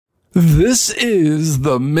This is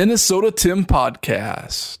the Minnesota Tim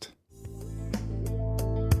Podcast.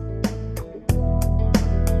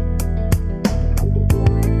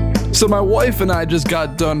 So my wife and I just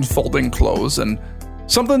got done folding clothes, and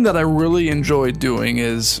something that I really enjoy doing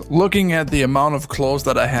is looking at the amount of clothes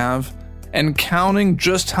that I have and counting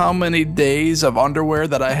just how many days of underwear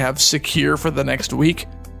that I have secure for the next week.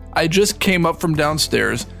 I just came up from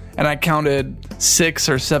downstairs and I counted 6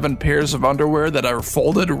 or 7 pairs of underwear that are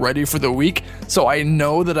folded ready for the week, so I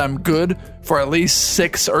know that I'm good for at least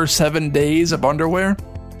 6 or 7 days of underwear.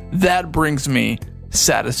 That brings me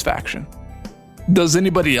satisfaction. Does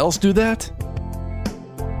anybody else do that?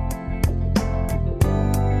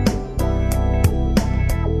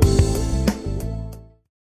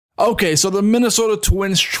 Okay, so the Minnesota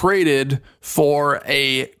Twins traded for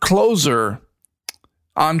a closer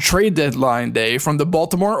on trade deadline day from the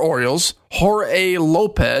Baltimore Orioles, Jorge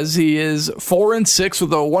Lopez. He is 4-6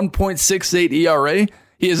 with a 1.68 ERA.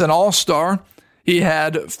 He is an all-star. He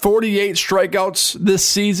had 48 strikeouts this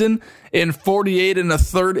season in 48 and a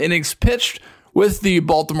third innings pitched with the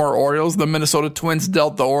Baltimore Orioles. The Minnesota Twins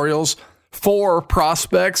dealt the Orioles 4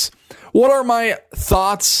 prospects. What are my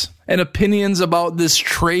thoughts and opinions about this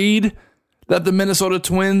trade that the Minnesota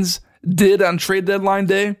Twins did on trade deadline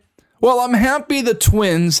day? Well, I'm happy the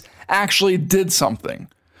Twins actually did something.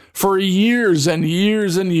 For years and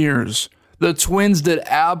years and years, the Twins did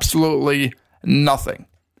absolutely nothing.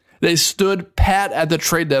 They stood pat at the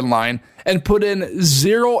trade deadline and put in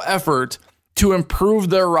zero effort to improve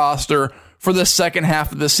their roster for the second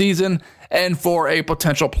half of the season and for a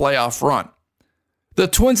potential playoff run. The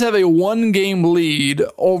Twins have a 1-game lead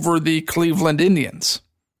over the Cleveland Indians.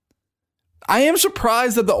 I am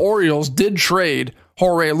surprised that the Orioles did trade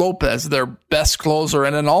Jorge Lopez, their best closer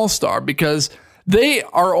and an all-star, because they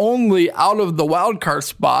are only out of the wild card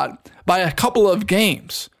spot by a couple of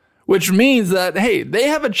games, which means that, hey, they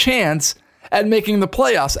have a chance at making the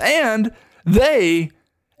playoffs. And they,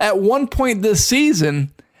 at one point this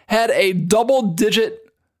season, had a double-digit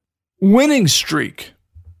winning streak.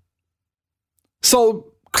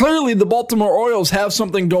 So clearly the Baltimore Orioles have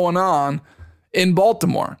something going on in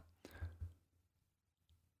Baltimore.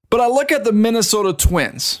 But I look at the Minnesota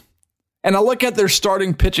Twins, and I look at their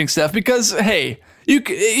starting pitching staff because, hey, you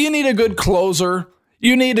need a good closer.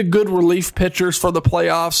 You need a good relief pitchers for the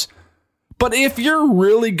playoffs. But if you're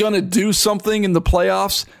really going to do something in the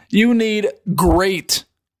playoffs, you need great,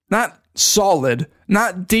 not solid,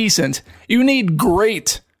 not decent. You need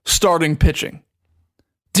great starting pitching.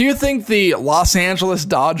 Do you think the Los Angeles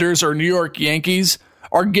Dodgers or New York Yankees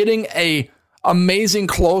are getting an amazing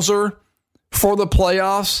closer for the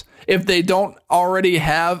playoffs if they don't already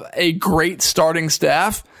have a great starting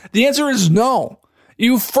staff? The answer is no.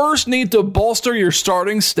 You first need to bolster your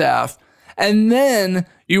starting staff, and then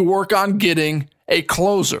you work on getting a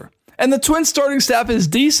closer. And the Twins starting staff is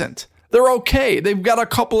decent. They're okay. They've got a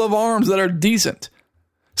couple of arms that are decent.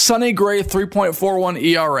 Sonny Gray, 3.41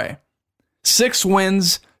 ERA. 6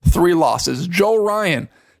 wins, 3 losses. Joe Ryan,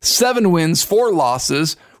 7 wins, 4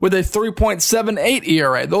 losses with a 3.78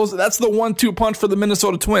 ERA. That's the 1-2 punch for the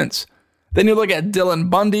Minnesota Twins. Then you look at Dylan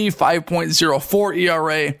Bundy, 5.04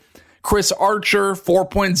 ERA. Chris Archer,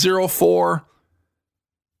 4.04.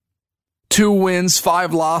 2 wins,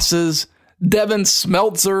 5 losses. Devin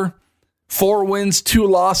Smeltzer, 4 wins, 2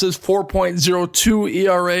 losses, 4.02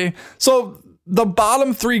 ERA. So the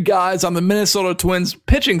bottom 3 guys on the Minnesota Twins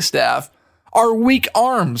pitching staff are weak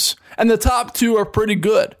arms, and the top 2 are pretty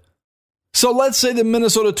good. So let's say the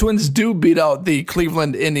Minnesota Twins do beat out the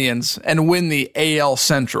Cleveland Indians and win the AL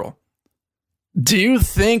Central. Do you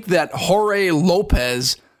think that Jorge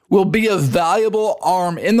Lopez will be a valuable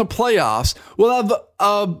arm in the playoffs, will have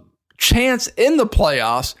a chance in the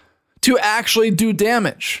playoffs to actually do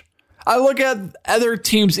damage? I look at other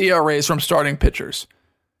teams' ERAs from starting pitchers.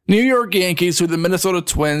 New York Yankees, who the Minnesota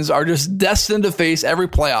Twins are just destined to face every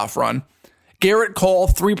playoff run. Garrett Cole,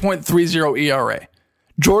 3.30 ERA.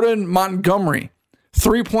 Jordan Montgomery,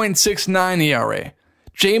 3.69 ERA.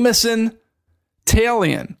 Jamison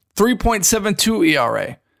Talion, 3.72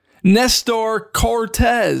 ERA. Nestor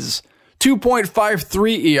Cortez,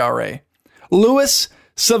 2.53 ERA. Luis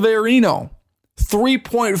Severino,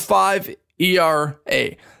 3.5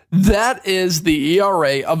 ERA. That is the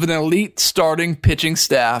ERA of an elite starting pitching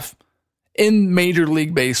staff in Major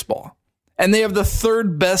League Baseball. And they have the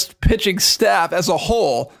 3rd best pitching staff as a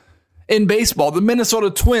whole in baseball. The Minnesota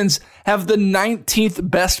Twins have the 19th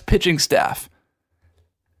best pitching staff.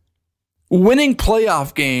 Winning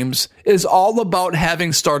playoff games is all about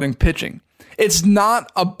having starting pitching. It's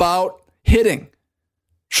not about hitting.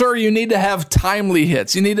 Sure, you need to have timely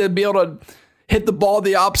hits. You need to be able to hit the ball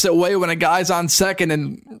the opposite way when a guy's on second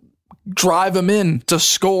and drive him in to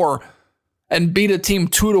score and beat a team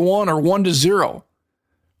 2-1 or 1-0.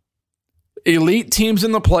 Elite teams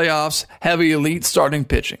in the playoffs have elite starting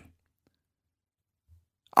pitching.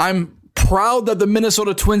 I'm proud that the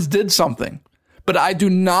Minnesota Twins did something, but I do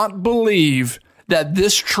not believe that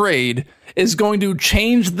this trade is going to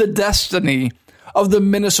change the destiny of the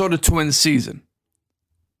Minnesota Twins season.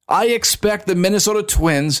 I expect the Minnesota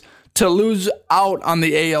Twins to lose out on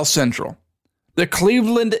the AL Central. The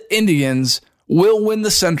Cleveland Indians will win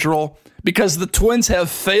the Central because the Twins have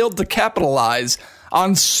failed to capitalize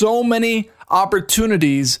on so many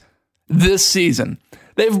opportunities this season.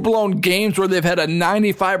 They've blown games where they've had a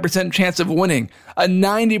 95% chance of winning, a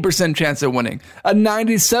 90% chance of winning, a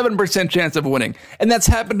 97% chance of winning, and that's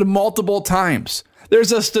happened multiple times.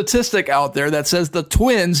 There's a statistic out there that says the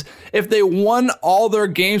Twins, if they won all their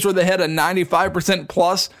games where they had a 95%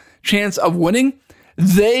 plus chance of winning,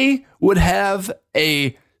 they would have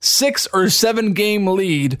a 6 or 7 game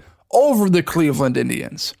lead over the Cleveland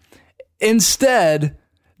Indians. Instead,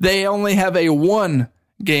 they only have a 1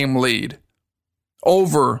 game lead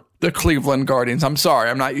over the Cleveland Guardians. I'm sorry,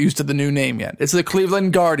 I'm not used to the new name yet. It's the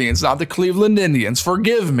Cleveland Guardians, not the Cleveland Indians.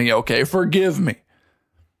 Forgive me, okay? Forgive me.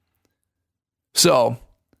 So,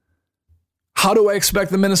 how do I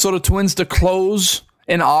expect the Minnesota Twins to close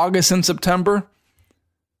in August and September?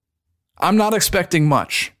 I'm not expecting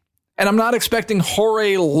much. And I'm not expecting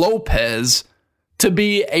Jorge Lopez to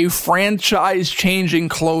be a franchise-changing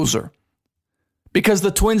closer because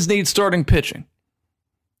the Twins need starting pitching.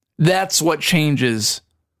 That's what changes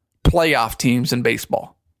playoff teams in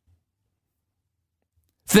baseball.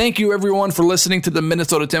 Thank you, everyone, for listening to the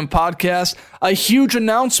Minnesota Tim podcast. A huge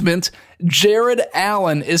announcement. Jared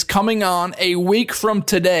Allen is coming on a week from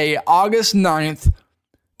today, August 9th,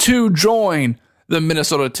 to join the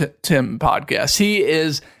Minnesota Tim podcast. He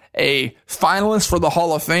is a finalist for the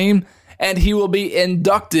Hall of Fame, and he will be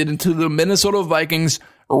inducted into the Minnesota Vikings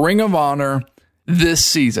Ring of Honor this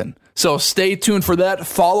season. So stay tuned for that.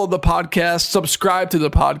 Follow the podcast, subscribe to the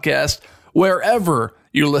podcast, wherever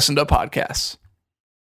you listen to podcasts.